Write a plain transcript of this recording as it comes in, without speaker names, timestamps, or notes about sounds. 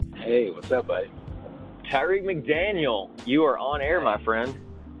Hey, what's up, buddy? Tyreek McDaniel, you are on air, my friend.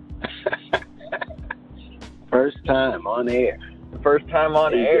 First time on air. First time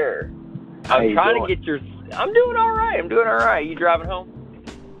on air. I'm trying to get your... I'm doing all right. You driving home?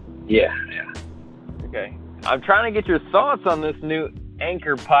 Yeah. Okay. I'm trying to get your thoughts on this new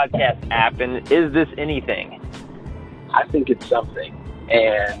Anchor podcast app, and is this anything? I think it's something.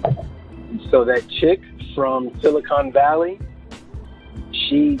 And so that chick from Silicon Valley,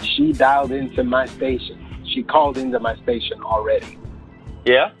 she dialed into my station. She called into my station already.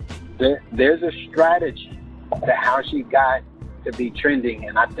 Yeah? There's a strategy to how she got to be trending,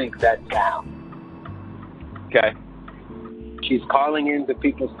 and I think that's how. Okay. She's calling into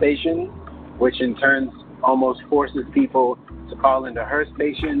people's stations, which in turn almost forces people to call into her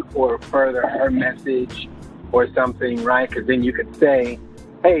station or further her message or something, right? Because then you could say,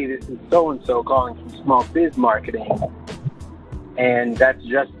 hey, this is so-and-so calling from Small Biz Marketing, and that's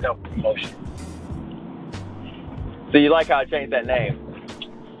just self-promotion. So you like how I changed that name?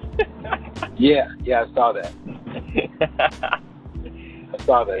 Yeah, I saw that.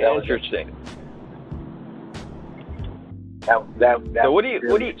 That was interesting. That so what do you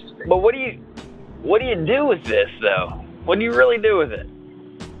do with this though? What do you really do with it?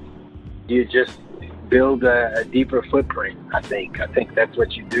 You just build a deeper footprint. I think that's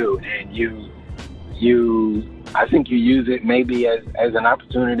what you do, and I think you use it maybe as an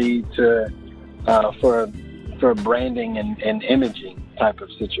opportunity to for branding and imaging type of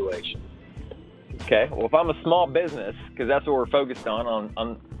situation. Okay. Well, if I'm a small business, because that's what we're focused on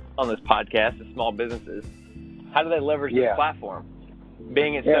this podcast, is small businesses. How do they leverage this platform?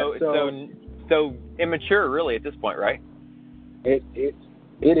 Being it so immature, really, at this point, right? It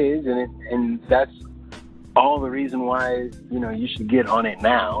is, and that's all the reason why you should get on it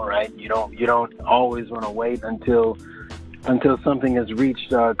now, right? You don't always want to wait until something has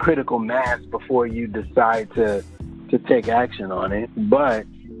reached critical mass before you decide to take action on it. But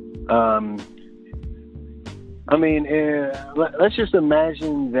let's just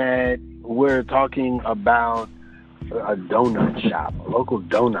imagine that we're talking about a donut shop, a local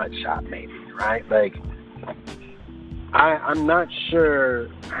donut shop, maybe, right? Like, I'm not sure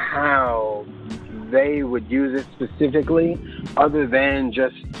how they would use it specifically, other than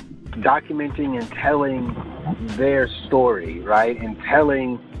just documenting and telling their story, right? And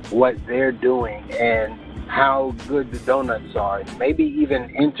telling what they're doing and how good the donuts are, and maybe even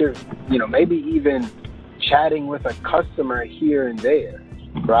chatting with a customer here and there,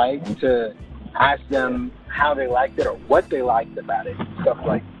 right? To ask them how they liked it or what they liked about it, stuff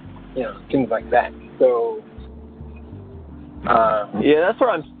like, things like that. So, that's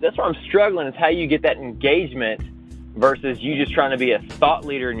where I'm struggling, is how you get that engagement versus you just trying to be a thought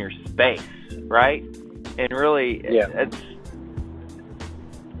leader in your space, right? And really,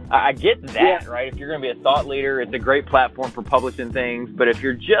 I get that, right? If you're going to be a thought leader, it's a great platform for publishing things. But if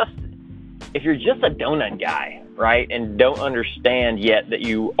you're just a donut guy, right, and don't understand yet that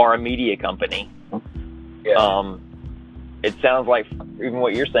you are a media company, it sounds like even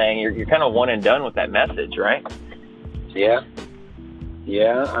what you're saying, you're kind of one and done with that message, right? Yeah.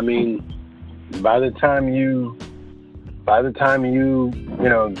 I mean, by the time you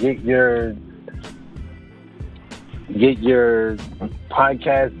get your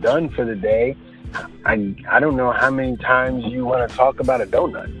podcast done for the day, I don't know how many times you want to talk about a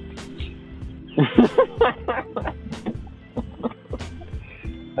donut.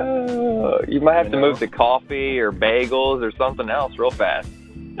 You might have to move to coffee or bagels or something else real fast.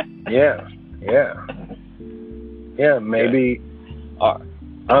 Yeah. Maybe.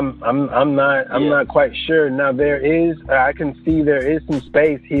 I'm not quite sure. Now I can see there is some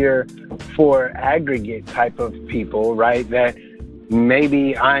space here for aggregate type of people, right? That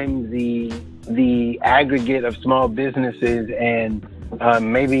maybe I'm the aggregate of small businesses, and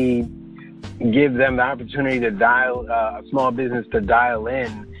maybe give them the opportunity to dial a small business to dial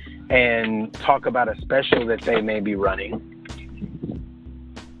in and talk about a special that they may be running.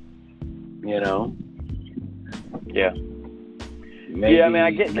 Yeah. Maybe,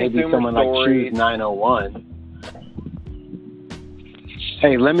 I get maybe someone stories. Like Choose 901.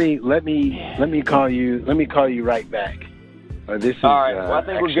 Hey, let me call you. Let me call you right back. This is all right. Well, I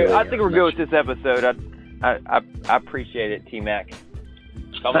think we're good. I think we're good with this episode. I appreciate it, T-Mac.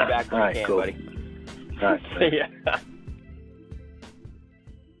 Call me back when you can, cool. buddy. All right. See ya.